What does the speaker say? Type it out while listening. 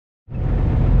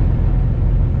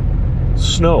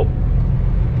snow.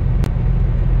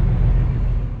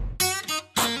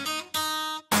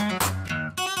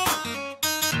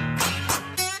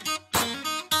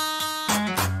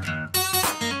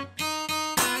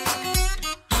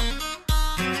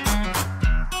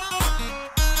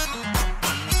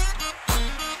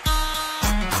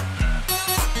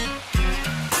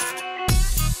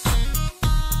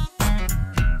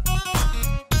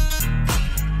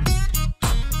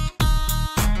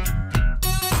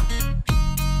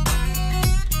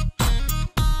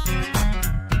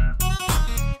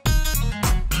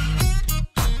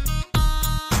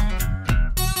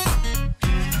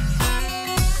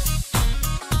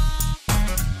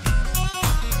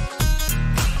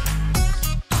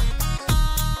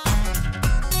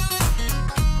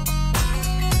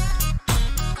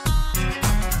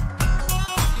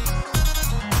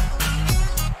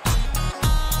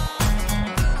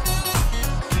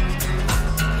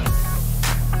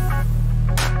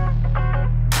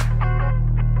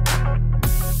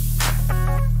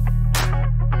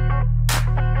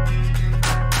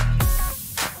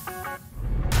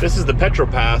 This is the Petro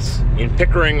Pass in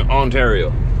Pickering,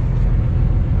 Ontario.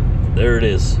 There it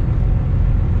is.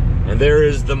 And there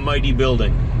is the mighty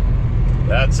building.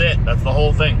 That's it. That's the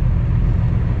whole thing.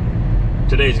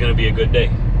 Today's gonna be a good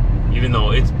day. Even though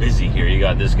it's busy here. You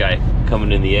got this guy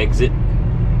coming in the exit.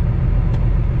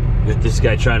 You got this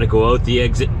guy trying to go out the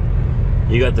exit.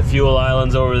 You got the fuel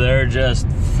islands over there just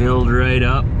filled right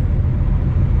up.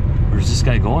 Where's this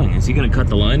guy going? Is he gonna cut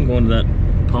the line going to that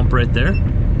pump right there?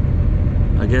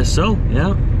 I guess so,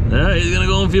 yeah. Yeah, he's gonna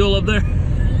go and fuel up there.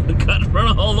 Cut in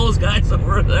front of all those guys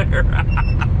over there.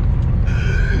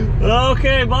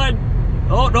 Okay, bud.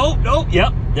 Oh, no,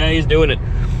 yep. Yeah, he's doing it.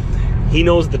 He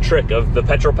knows the trick of the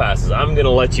Petro Passes. I'm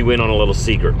gonna let you in on a little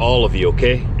secret, all of you,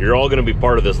 okay? You're all gonna be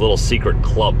part of this little secret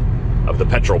club of the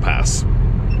Petro Pass.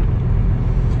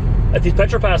 At these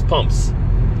Petro Pass pumps,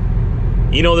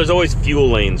 you know, there's always fuel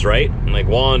lanes, right? Like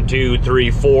 1, 2,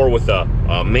 3, 4 with a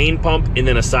main pump and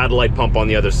then a satellite pump on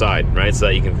the other side, right? So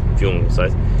that you can fuel on both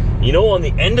sides. You know, on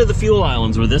the end of the fuel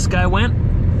islands where this guy went,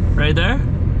 right there,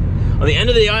 on the end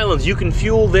of the islands, you can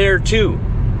fuel there too.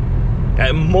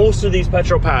 At most of these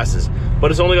Petro Passes,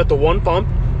 but it's only got the one pump,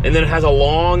 and then it has a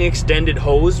long extended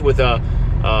hose with a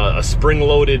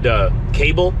spring-loaded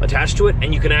cable attached to it,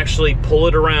 and you can actually pull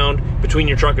it around between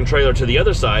your truck and trailer to the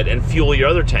other side and fuel your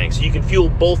other tanks. So you can fuel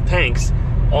both tanks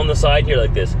on the side here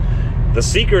like this. The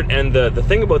secret and the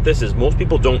thing about this is most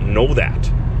people don't know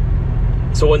that.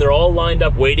 So when they're all lined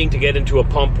up waiting to get into a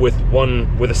pump with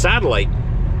a satellite,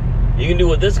 you can do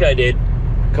what this guy did,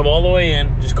 come all the way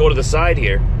in, just go to the side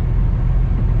here,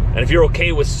 and if you're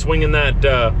okay with swinging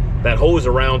that hose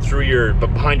around through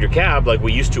behind your cab like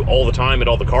we used to all the time at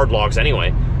all the card locks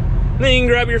anyway, then you can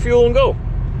grab your fuel and go.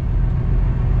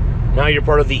 Now you're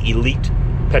part of the elite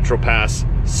Petro Pass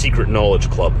Secret Knowledge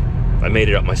Club. I made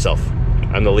it up myself.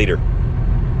 I'm the leader.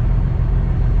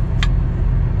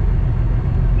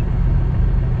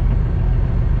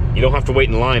 You don't have to wait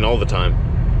in line all the time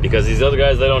because these other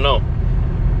guys, they don't know.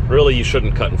 Really, you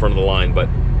shouldn't cut in front of the line, but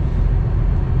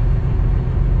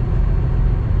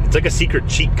it's like a secret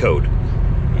cheat code.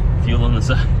 Fuel on the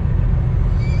side.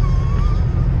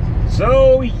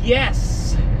 So,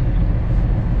 yes.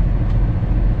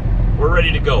 We're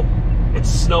ready to go. It's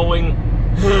snowing.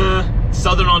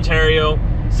 Southern Ontario.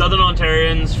 Southern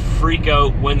Ontarians freak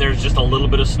out when there's just a little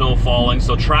bit of snow falling,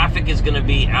 so traffic is going to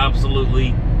be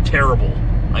absolutely terrible.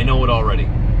 I know it already.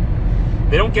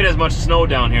 They don't get as much snow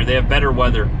down here. They have better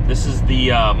weather. This is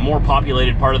the more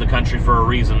populated part of the country for a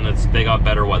reason. They got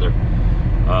better weather.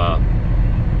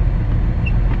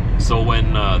 So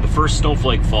when the first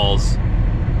snowflake falls,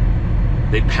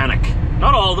 they panic.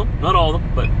 Not all of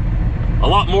them, but a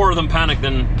lot more of them panic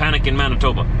than panic in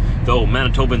Manitoba. Though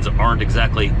Manitobans aren't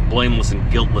exactly blameless and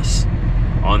guiltless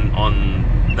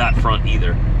on that front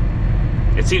either.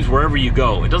 It seems wherever you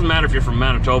go, it doesn't matter if you're from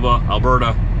Manitoba,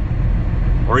 Alberta,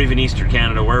 or even Eastern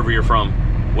Canada, wherever you're from,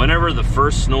 whenever the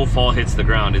first snowfall hits the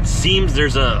ground, it seems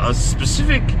there's a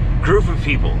specific group of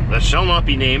people that shall not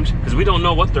be named, because we don't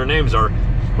know what their names are.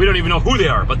 We don't even know who they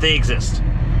are, but they exist.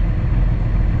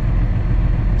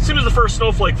 As soon as the first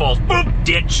snowflake falls, boom,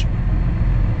 ditch.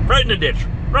 Right in the ditch,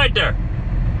 right there.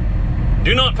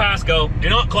 Do not pass go, do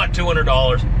not collect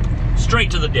 $200,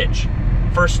 straight to the ditch.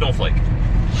 First snowflake.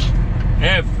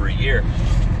 Every year.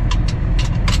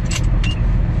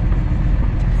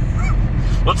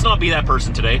 Let's not be that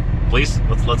person today, please.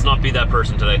 Let's not be that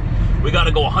person today. We got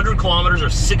to go 100 kilometers or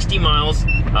 60 miles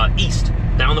east,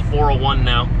 down the 401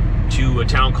 now, to a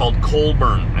town called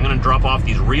Colburn. I'm going to drop off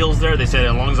these reels there. They said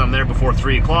as long as I'm there before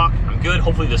 3 o'clock, I'm good.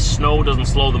 Hopefully the snow doesn't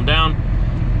slow them down.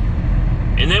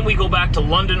 And then we go back to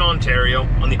London, Ontario,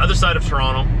 on the other side of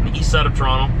Toronto, on the east side of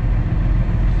Toronto.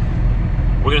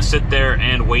 We're gonna sit there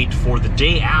and wait for the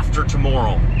day after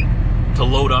tomorrow to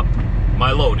load up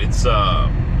my load. It's a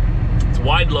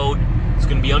wide load. It's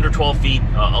gonna be under 12 feet,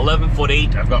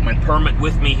 11'8". I've got my permit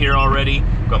with me here already.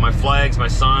 I've got my flags, my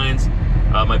signs,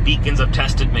 my beacons I've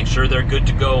tested, make sure they're good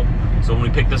to go. So when we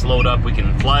pick this load up, we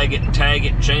can flag it, tag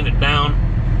it, chain it down,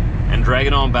 and drag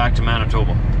it on back to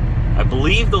Manitoba. I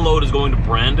believe the load is going to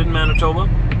Brandon, Manitoba,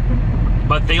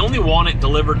 but they only want it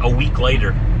delivered a week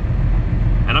later.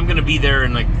 And I'm gonna be there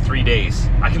in like 3 days.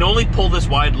 I can only pull this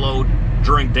wide load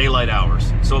during daylight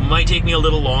hours. So it might take me a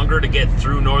little longer to get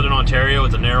through Northern Ontario.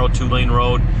 It's a narrow 2-lane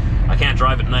road. I can't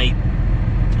drive at night.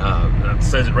 It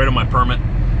says it right on my permit.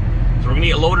 So we're gonna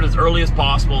get loaded as early as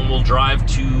possible, and we'll drive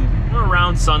to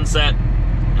around sunset,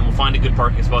 and we'll find a good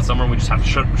parking spot somewhere, and we just have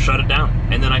to shut it down.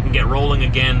 And then I can get rolling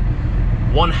again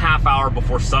 1/2 hour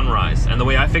before sunrise. And the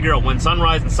way I figure out when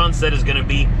sunrise and sunset is gonna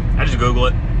be, I just Google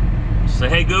it. Say,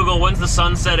 hey Google, when's the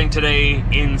sun setting today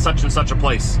in such and such a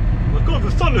place? Like, oh,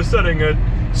 the sun is setting at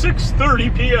 6:30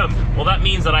 p.m. Well, that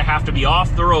means that I have to be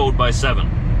off the road by 7,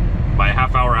 by a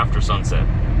 1/2 hour after sunset.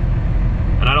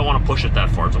 And I don't want to push it that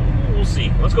far, so we'll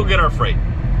see. Let's go get our freight.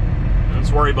 And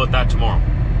let's worry about that tomorrow.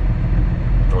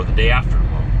 Or the day after tomorrow.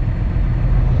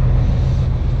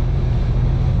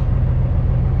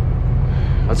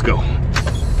 Let's go. All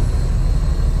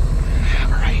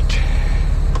right.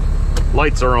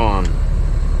 Lights are on.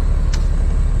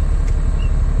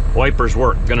 Wipers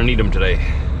work. Gonna need them today.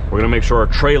 We're gonna make sure our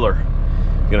trailer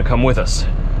is gonna come with us.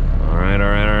 All right, all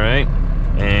right, all right.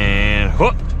 And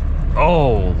whoop.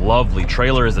 Oh, lovely.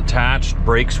 Trailer is attached.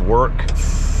 Brakes work.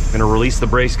 Gonna release the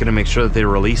brakes. Gonna make sure that they're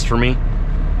released for me.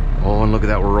 Oh, and look at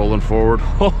that. We're rolling forward.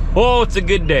 Oh, it's a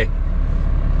good day.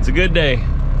 It's a good day.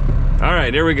 All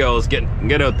right, here we go. Let's get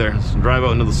out there. Let's drive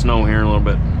out into the snow here in a little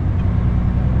bit.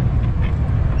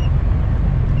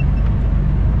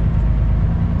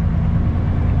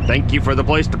 Thank you for the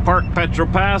place to park, Petro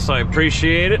Pass. I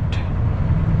appreciate it.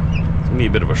 It's gonna be a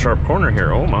bit of a sharp corner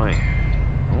here. Oh my.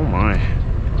 Oh my.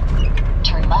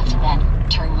 Turn left and then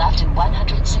turn left in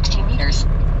 160 meters.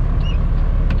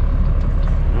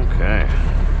 Okay.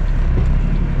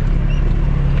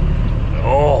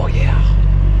 Oh yeah.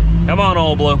 Come on,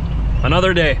 All Blue.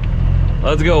 Another day.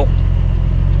 Let's go.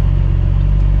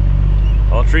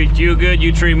 I'll treat you good,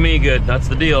 you treat me good. That's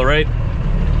the deal, right?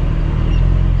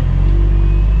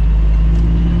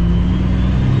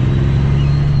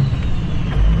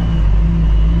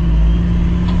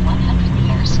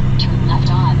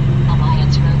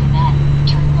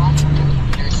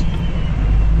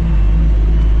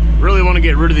 Really want to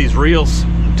get rid of these reels.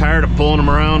 I'm tired of pulling them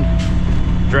around,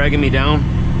 dragging me down.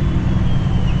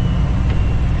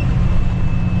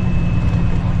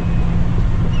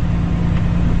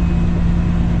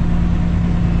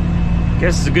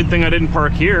 Guess it's a good thing I didn't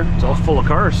park here. It's all full of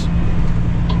cars. In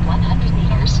 100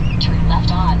 meters, turn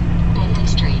left on Bailey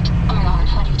Street,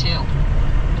 RR22.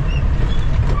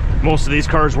 Most of these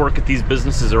cars work at these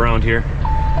businesses around here.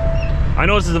 I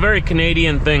know this is a very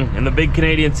Canadian thing in the big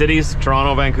Canadian cities,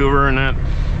 Toronto, Vancouver, and that.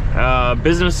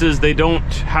 Businesses, they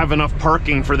don't have enough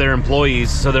parking for their employees,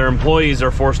 so their employees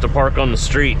are forced to park on the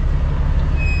street.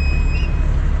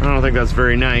 I don't think that's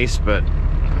very nice, but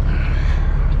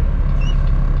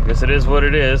I guess it is what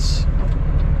it is.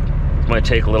 Might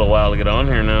take a little while to get on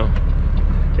here now.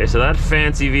 Okay, so that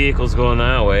fancy vehicle's going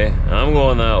that way. I'm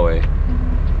going that way.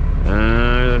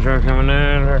 There's a truck coming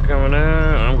in, truck coming in.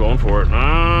 I'm going for it.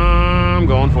 I'm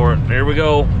going for it. Here we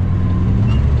go.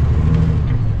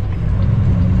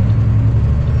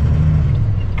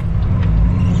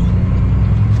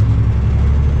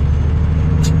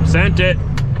 Sent it. In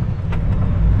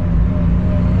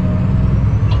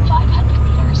 500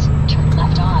 meters, turn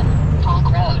left on Brock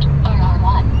Road,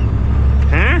 RR1.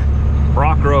 Huh?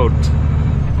 Brock Road.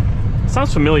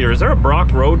 Sounds familiar. Is there a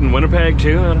Brock Road in Winnipeg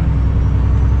too?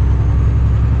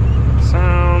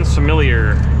 Sounds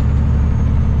familiar.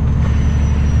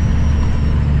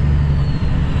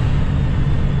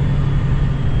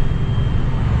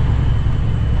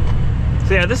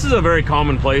 So yeah, this is a very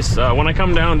common place. When I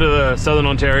come down to the Southern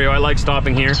Ontario, I like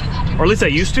stopping here. Or at least I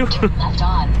used to. Left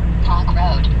on Brock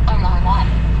Road, RR1.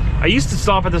 I used to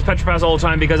stop at this Petro Pass all the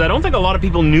time because I don't think a lot of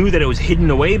people knew that it was hidden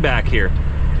away back here.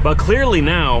 But clearly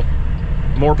now,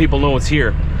 more people know it's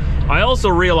here. I also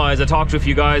realized, I talked to a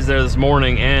few guys there this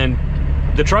morning, and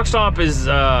the truck stop is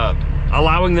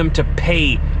allowing them to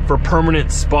pay for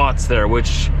permanent spots there,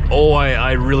 which, oh,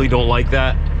 I really don't like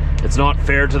that. It's not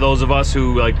fair to those of us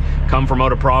who like come from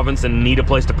out of province and need a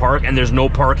place to park, and there's no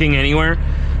parking anywhere.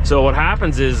 So what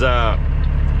happens is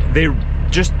they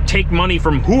just take money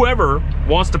from whoever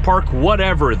wants to park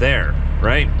whatever there,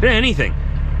 right? Anything.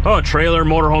 Oh, a trailer,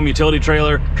 motorhome, utility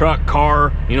trailer, truck,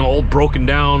 car, you know, old broken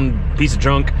down piece of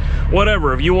junk,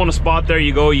 whatever. If you want a spot there,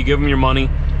 you go, you give them your money,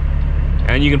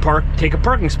 and you can take a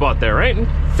parking spot there, right? And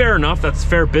fair enough, that's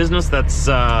fair business. That's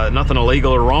nothing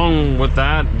illegal or wrong with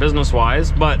that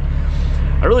business-wise, but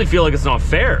I really feel like it's not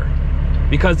fair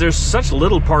because there's such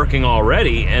little parking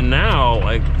already, and now,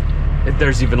 like,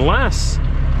 there's even less.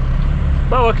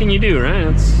 But what can you do, right?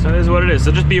 It is what it is.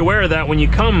 So just be aware of that when you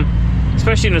come,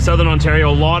 especially in Southern Ontario.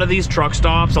 A lot of these truck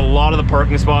stops, a lot of the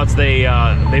parking spots, they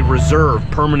reserve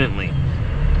permanently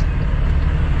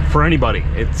for anybody.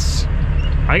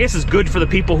 I guess it's good for the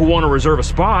people who want to reserve a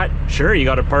spot. Sure, you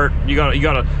got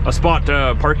a spot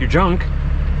to park your junk.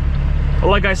 But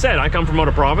like I said, I come from out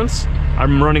of province.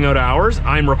 I'm running out of hours.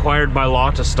 I'm required by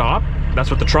law to stop. That's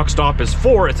what the truck stop is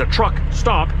for. It's a truck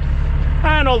stop.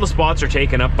 And all the spots are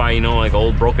taken up by, you know, like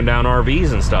old broken down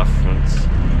RVs and stuff.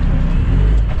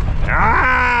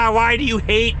 Why do you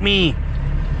hate me?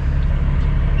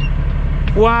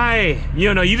 Why?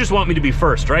 You know, you just want me to be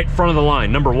first, right? Front of the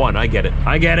line, number one. I get it.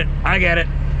 I get it. I get it.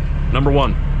 Number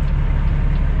one.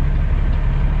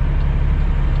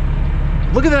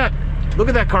 Look at that. Look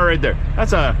at that car right there.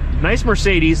 That's a nice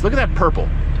Mercedes. Look at that purple.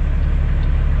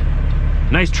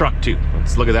 Nice truck too.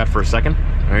 Let's look at that for a second.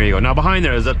 There you go. Now behind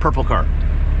there is that purple car.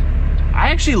 I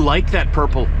actually like that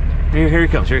purple. Here he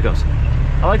comes. Here he goes.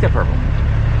 I like that purple.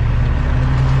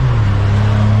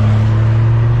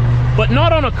 But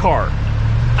not on a car.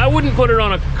 I wouldn't put it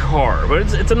on a car,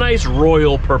 but it's a nice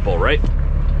royal purple, right?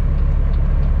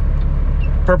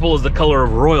 Purple is the color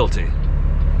of royalty.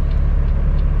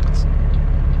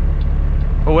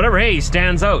 But whatever, hey, he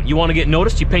stands out. You want to get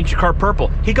noticed, you paint your car purple.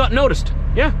 He got noticed.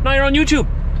 Yeah, now you're on YouTube.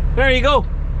 There you go.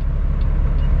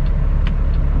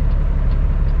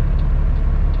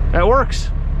 That works.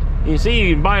 You see,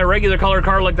 you buy a regular colored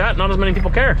car like that, not as many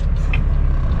people care.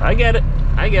 I get it.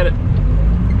 I get it.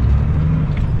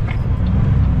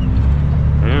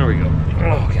 There we go.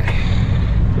 Okay.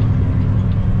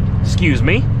 Excuse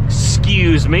me.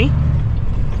 Excuse me.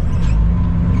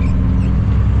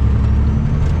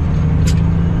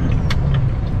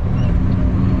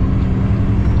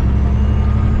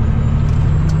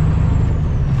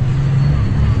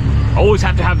 Always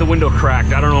have to have the window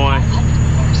cracked. I don't know why.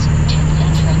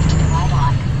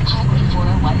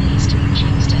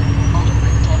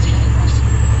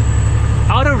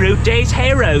 Auto Route Days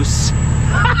Heroes.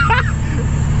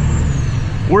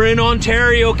 We're in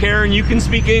Ontario, Karen. You can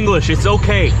speak English. It's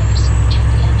okay.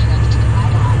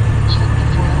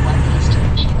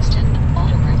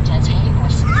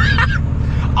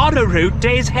 Auto Route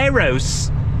Days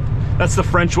Heroes. That's the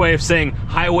French way of saying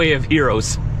Highway of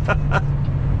Heroes.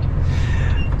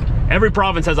 Every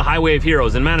province has a Highway of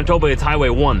Heroes. In Manitoba, it's Highway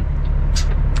 1.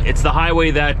 It's the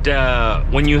highway that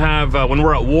when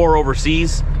we're at war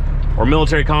overseas or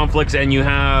military conflicts and you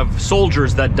have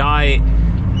soldiers that die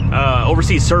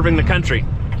overseas serving the country,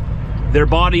 their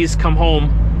bodies come home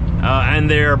and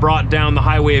they're brought down the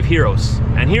Highway of Heroes.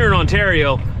 And here in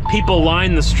Ontario, people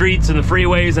line the streets and the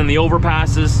freeways and the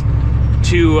overpasses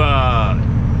to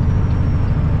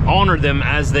honor them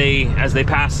as they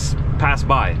pass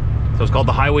by. So it's called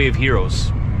the Highway of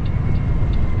Heroes.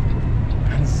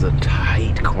 This is a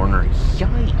tight corner.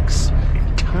 Yikes.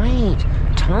 Tight.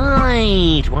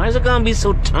 Why is it gonna be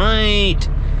so tight?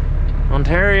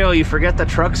 Ontario, you forget that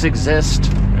trucks exist.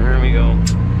 There we go.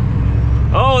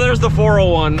 Oh, there's the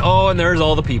 401. Oh, and there's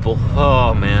all the people.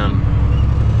 Oh, man.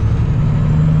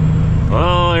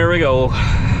 Well, here we go.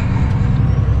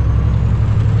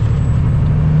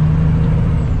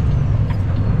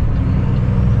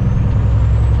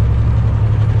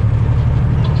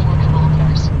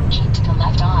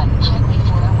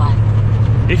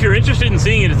 If you're interested in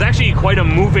seeing it, it's actually quite a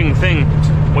moving thing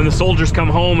when the soldiers come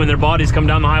home and their bodies come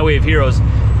down the Highway of Heroes.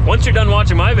 Once you're done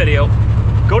watching my video,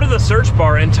 go to the search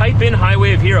bar and type in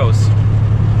Highway of Heroes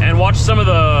and watch some of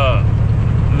the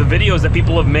videos that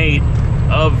people have made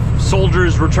of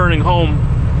soldiers returning home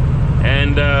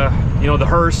and you know, the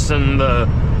hearse and the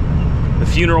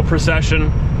funeral procession.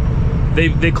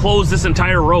 They closed this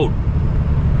entire road.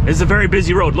 It's a very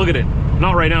busy road. Look at it.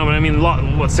 Not right now, but I mean,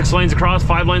 what, 6 lanes across,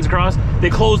 5 lanes across?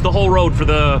 They closed the whole road for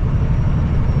the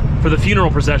funeral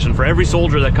procession for every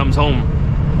soldier that comes home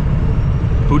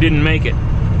who didn't make it.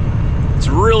 It's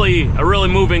really a really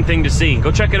moving thing to see.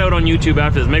 Go check it out on YouTube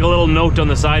after this. Make a little note on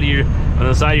the side of your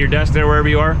desk there, wherever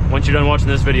you are. Once you're done watching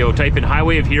this video, type in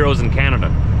Highway of Heroes in Canada.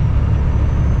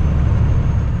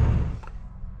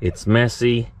 It's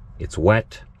messy. It's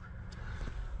wet.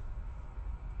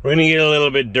 We're gonna get a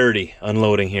little bit dirty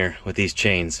unloading here with these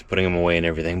chains, putting them away and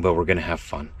everything, but we're gonna have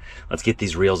fun. Let's get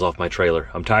these reels off my trailer.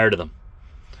 I'm tired of them.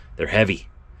 They're heavy.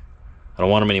 I don't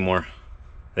want them anymore.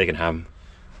 They can have them.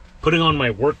 Putting on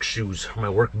my work shoes, my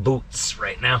work boots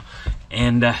right now.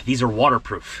 And these are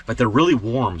waterproof, but they're really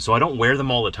warm, so I don't wear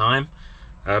them all the time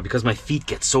because my feet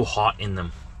get so hot in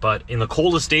them. But in the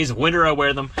coldest days of winter, I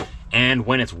wear them. And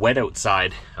when it's wet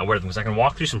outside, I wear them because I can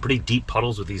walk through some pretty deep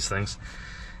puddles with these things.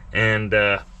 And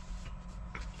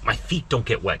my feet don't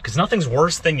get wet, because nothing's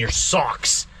worse than your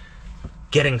socks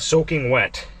getting soaking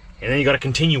wet. And then you got to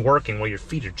continue working while your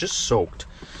feet are just soaked.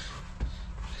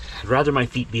 I'd rather my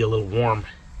feet be a little warm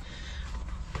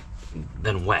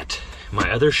than wet. My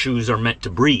other shoes are meant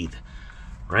to breathe,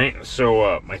 right?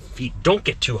 So my feet don't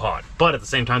get too hot, but at the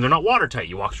same time, they're not watertight.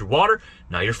 You walk through water,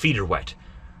 now your feet are wet.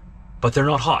 But they're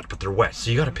not hot, but they're wet. So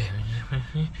you gotta pay.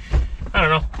 I don't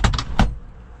know.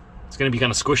 It's gonna be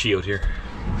kind of squishy out here.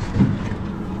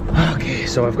 Okay,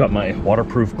 so I've got my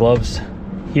waterproof gloves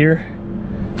here.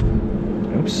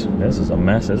 Oops, this is a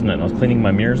mess, isn't it? I was cleaning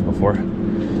my mirrors before.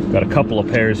 Got a couple of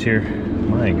pairs here.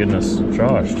 My goodness,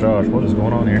 Josh, what is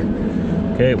going on here?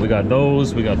 Okay, we got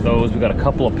those, we got those. We got a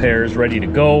couple of pairs ready to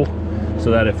go,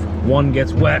 so that if one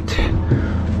gets wet, we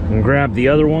can grab the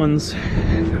other ones.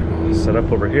 Set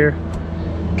up over here.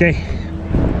 Okay.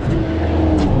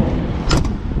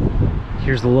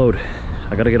 Here's the load.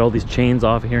 I gotta get all these chains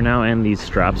off of here now and these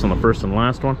straps on the first and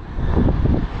last one.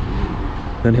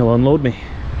 Then he'll unload me.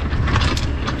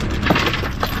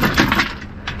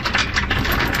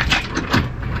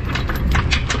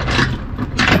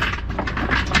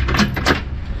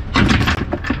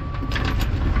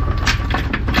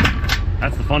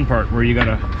 That's the fun part, where you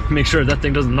gotta make sure that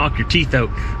thing doesn't knock your teeth out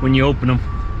when you open them.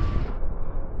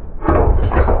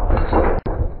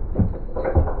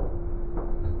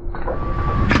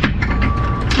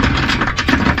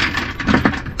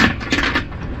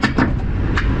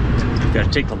 Gotta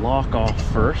take the lock off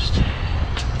first,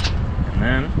 and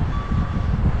then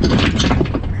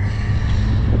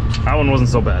that one wasn't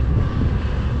so bad.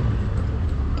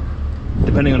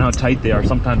 Depending on how tight they are,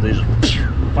 sometimes they just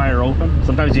fire open.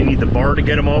 Sometimes you need the bar to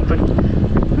get them open.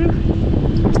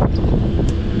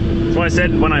 That's why I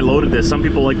said when I loaded this, some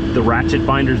people like the ratchet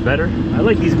binders better. I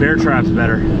like these bear traps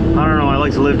better. I don't know, I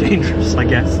like to live dangerous, I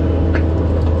guess.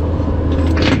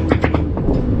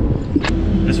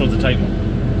 This one's a tight one.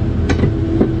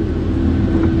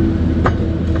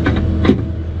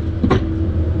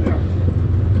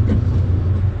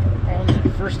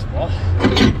 First of all,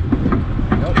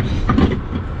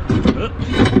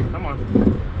 come on.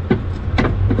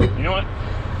 You know what?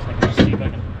 I can see if I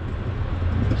can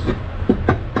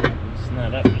loosen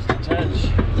that up just a touch.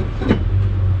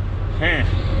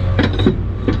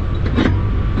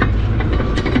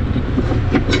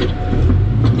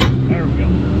 There we go.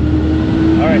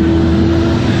 All right.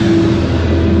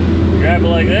 Grab it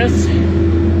like this.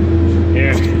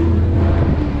 Here.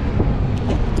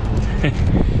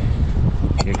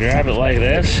 You grab it like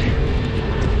this,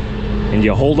 and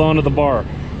you hold on to the bar.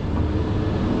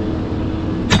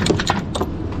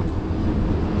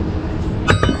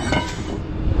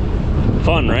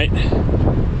 Fun, right?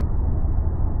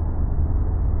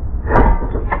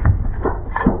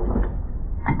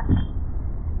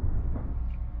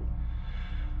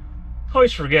 I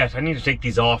always forget, I need to take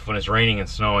these off when it's raining and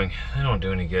snowing. They don't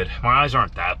do any good. My eyes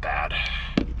aren't that bad.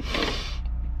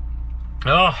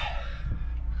 Oh.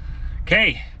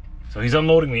 Okay, so he's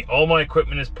unloading me. All my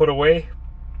equipment is put away,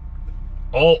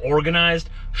 all organized.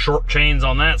 Short chains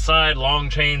on that side, long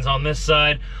chains on this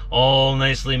side, all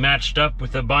nicely matched up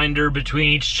with a binder between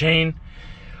each chain.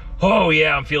 Oh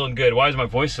yeah, I'm feeling good. Why is my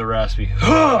voice so raspy?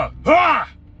 Okay,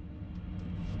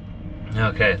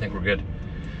 I think we're good.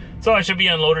 So I should be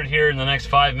unloaded here in the next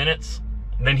 5 minutes.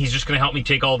 Then he's just gonna help me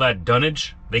take all that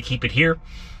dunnage. They keep it here.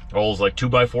 All those like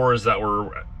 2x4s that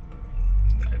were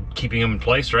keeping them in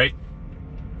place, right?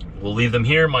 We'll leave them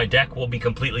here. My deck will be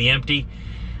completely empty.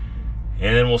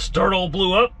 And then we'll start Old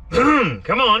Blue up.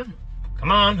 Come on.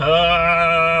 Come on.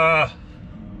 Are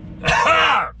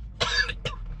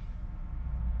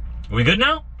we good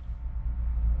now?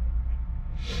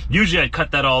 Usually I'd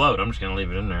cut that all out. I'm just going to leave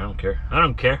it in there. I don't care. I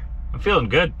don't care. I'm feeling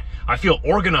good. I feel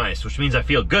organized, which means I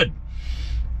feel good.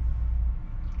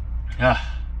 Yeah,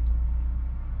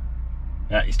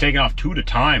 he's taking off 2 at a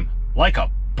time. Like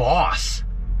a boss.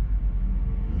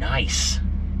 Nice.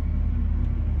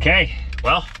 Okay,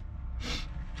 well,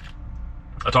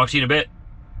 I'll talk to you in a bit.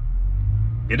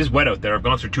 It is wet out there. I've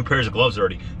gone through 2 pairs of gloves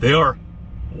already. They are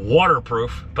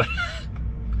waterproof, but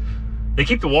they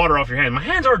keep the water off your hands. My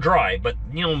hands are dry, but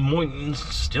you know,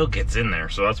 still gets in there.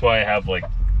 So that's why I have like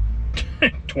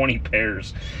 20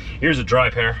 pairs. Here's a dry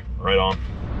pair, right on.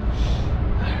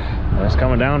 It's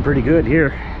coming down pretty good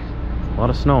here. A lot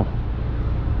of snow.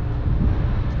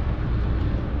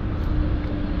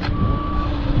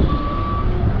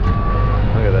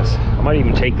 Look at this. I might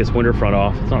even take this winter front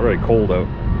off. It's not really cold out.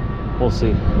 We'll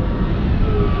see.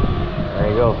 There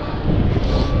you go.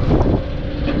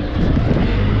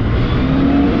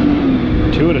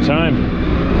 2 at a time.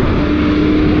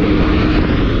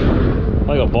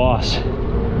 Like a boss.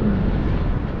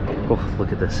 Oh,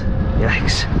 look at this.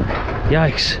 Yikes.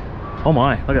 Yikes. Oh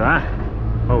my, look at that.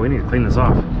 Oh, we need to clean this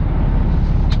off.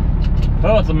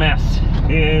 Oh, it's a mess.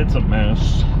 It's a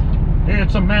mess.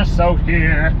 It's a mess out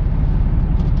here.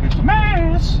 It's a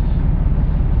mess.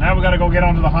 Now we gotta go get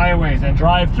onto the highways and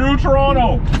drive through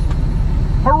Toronto.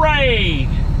 Hooray!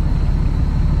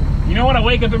 You know what? I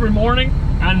wake up every morning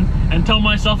and tell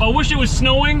myself, I wish it was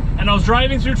snowing and I was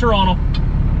driving through Toronto.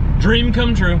 Dream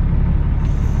come true.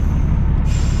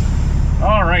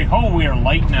 All right, oh, we are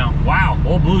light now. Wow,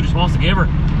 old Blue just wants to give her.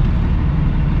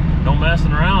 Don't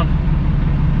messing around.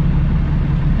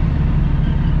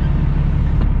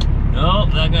 Oh,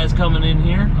 that guy's coming in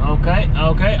here. Okay,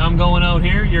 okay, I'm going out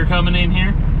here. You're coming in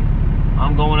here.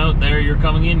 I'm going out there. You're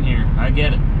coming in here. I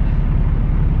get it.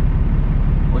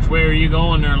 Which way are you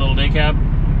going there, little day cab?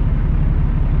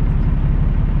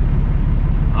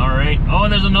 All right. Oh,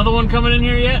 and there's another one coming in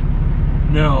here yet?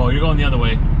 No, you're going the other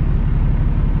way.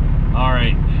 All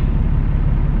right.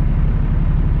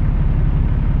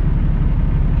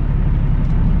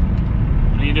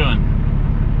 What are you doing?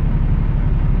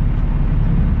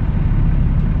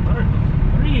 What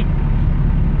are you?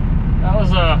 That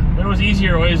was there was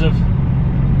easier ways of.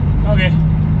 Okay,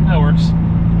 that works.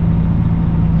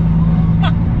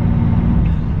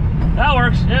 That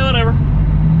works. Yeah, whatever.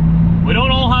 We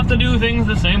don't all have to do things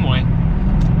the same way.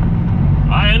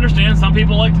 I understand some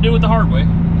people like to do it the hard way.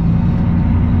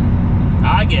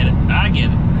 I get it. I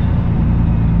get it.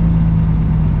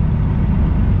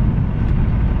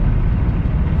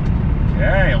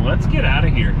 Okay, let's get out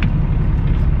of here.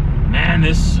 Man,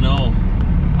 this snow.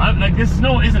 Like, this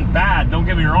snow isn't bad, don't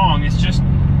get me wrong. It's just,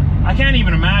 I can't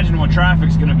even imagine what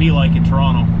traffic's gonna be like in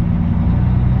Toronto.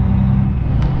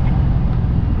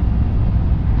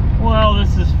 Well,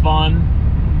 this is fun.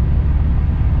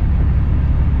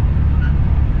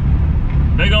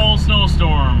 Big old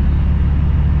snowstorm.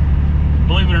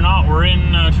 Believe it or not, we're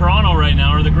in Toronto right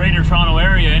now, or the greater Toronto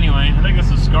area anyway. I think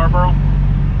this is Scarborough.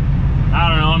 I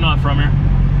don't know, I'm not from here.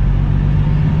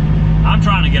 I'm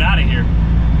trying to get out of here.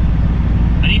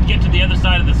 I need to get to the other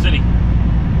side of the city.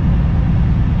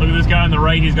 Look at this guy on the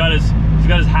right, he's got his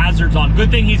hazards on.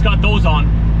 Good thing he's got those on.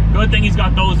 Good thing he's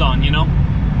got those on, you know?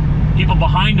 People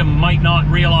behind him might not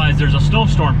realize there's a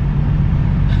snowstorm.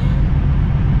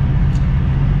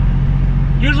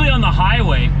 Usually on the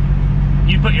highway,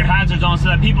 you put your hazards on so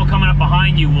that people coming up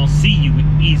behind you will see you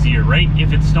easier, right?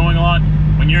 If it's snowing a lot.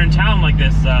 When you're in town like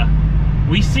this,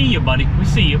 we see you, buddy. We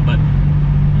see you, but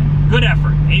good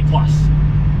effort. A+.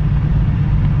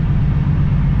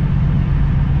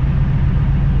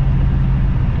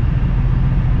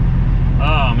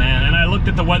 Oh man, and I looked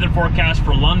at the weather forecast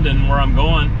for London, where I'm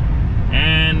going,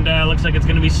 and looks like it's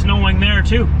going to be snowing there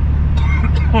too.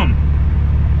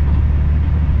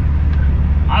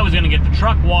 I was going to get the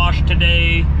truck washed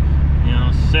today, you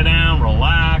know, sit down,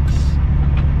 relax.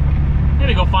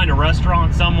 Maybe go find a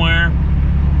restaurant somewhere.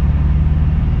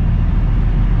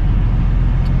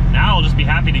 Now I'll just be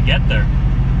happy to get there.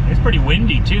 It's pretty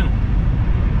windy too.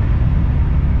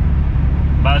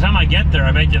 By the time I get there,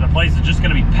 I bet you the place is just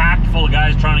going to be packed full of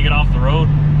guys trying to get off the road.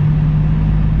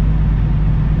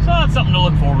 So that's something to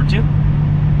look forward to.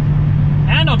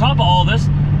 And on top of all this,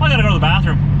 I got to go to the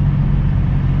bathroom.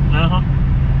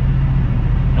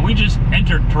 And we just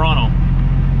entered Toronto.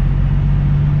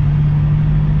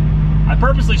 I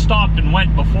purposely stopped and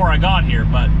went before I got here,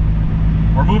 but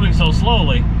we're moving so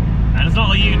slowly, and it's not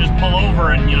like you can just pull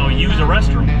over and, you know, use a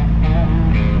restroom.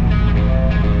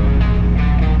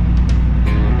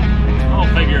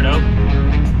 I'll figure it out.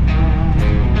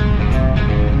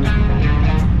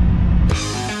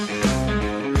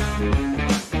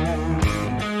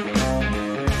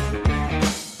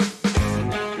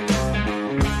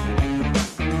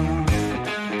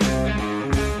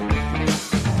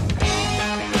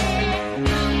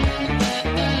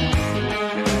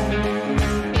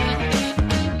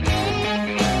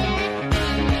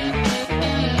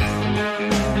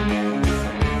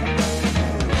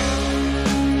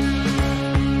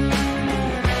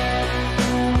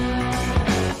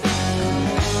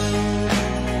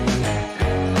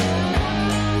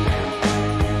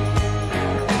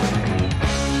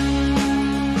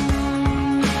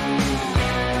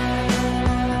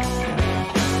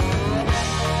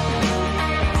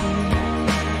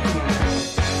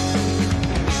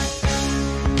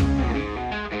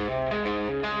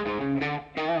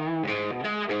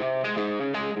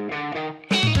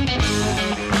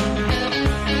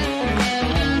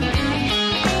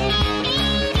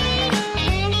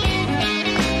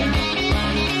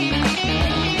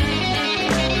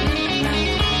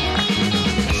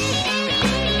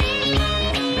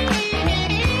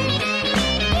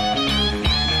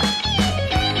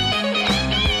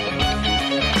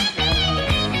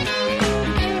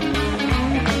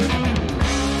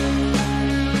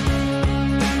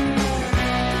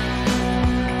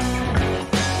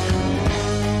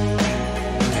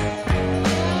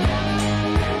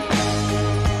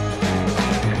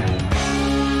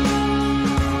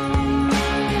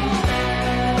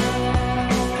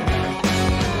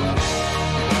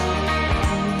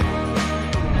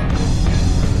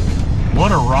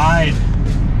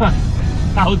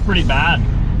 That was pretty bad.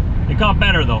 It got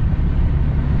better though.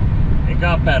 It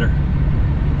got better.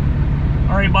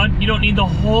 All right, bud, you don't need the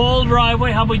whole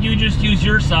driveway. How about you just use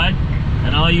your side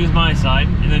and I'll use my side,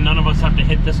 and then none of us have to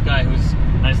hit this guy who's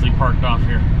nicely parked off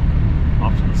here,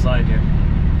 off to the side here.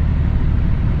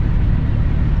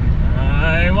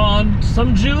 I want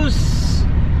some juice.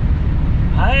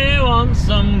 I want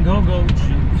some go-go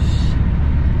juice.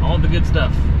 All the good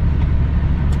stuff.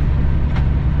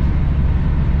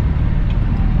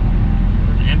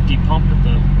 An empty pump at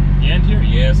the end here?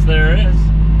 Yes, there is.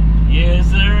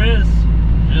 Yes, there is.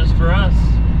 Just for us.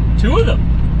 2 of them.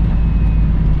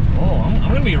 Oh, I'm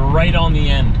gonna be right on the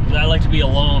end because I like to be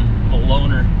alone. I'm a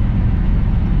loner.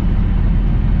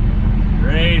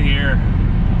 Right here.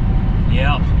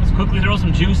 Yeah. Let's quickly throw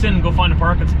some juice in and go find a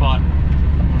parking spot.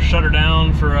 We'll shut her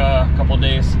down for a couple of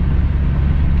days.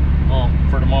 Well,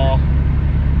 for tomorrow.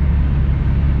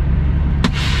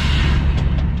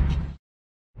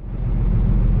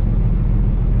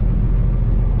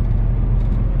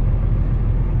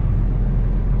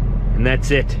 And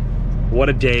that's it. What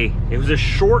a day. It was a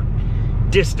short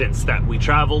distance that we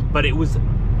traveled, but it was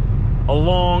a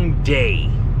long day.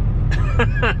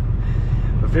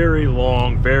 Very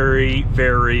long, very,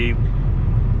 very,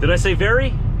 did I say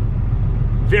very?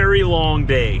 Very long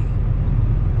day.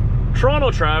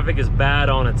 Toronto traffic is bad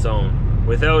on its own,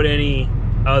 without any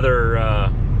other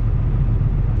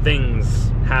things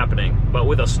happening. But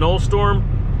with a snowstorm,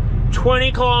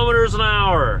 20 kilometers an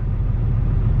hour.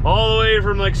 All the way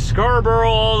from like Scarborough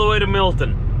all the way to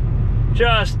Milton.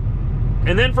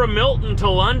 And then from Milton to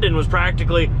London was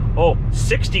practically,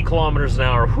 60 kilometers an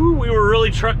hour. Whew, we were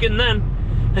really trucking then.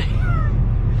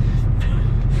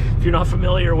 If you're not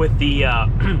familiar with the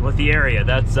area,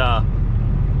 that's the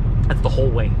whole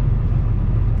way.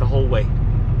 The whole way.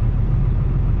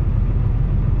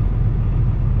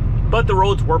 But the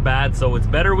roads were bad, so it's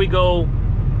better we go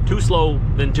too slow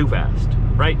than too fast,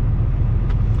 right?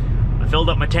 I filled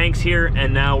up my tanks here,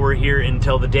 and now we're here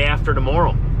until the day after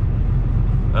tomorrow.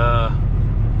 I'm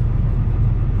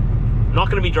not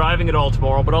going to be driving at all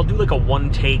tomorrow, but I'll do like a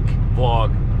one-take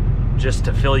vlog just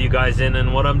to fill you guys in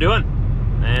on what I'm doing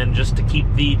and just to keep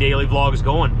the daily vlogs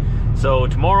going. So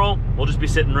tomorrow, we'll just be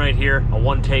sitting right here, a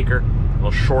one-taker, a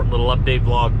little short little update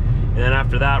vlog. And then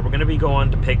after that, we're going to be going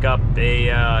to pick up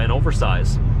an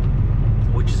oversize,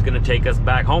 which is going to take us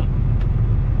back home.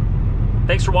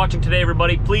 Thanks for watching today,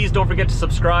 everybody. Please don't forget to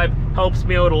subscribe. Helps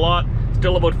me out a lot.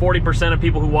 Still about 40% of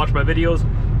people who watch my videos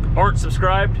aren't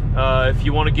subscribed. If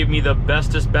you want to give me the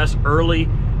best early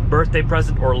birthday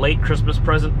present or late Christmas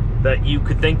present that you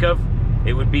could think of,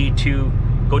 it would be to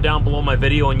go down below my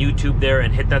video on YouTube there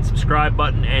and hit that subscribe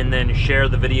button and then share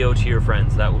the video to your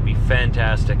friends. That would be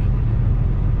fantastic.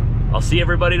 I'll see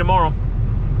everybody tomorrow.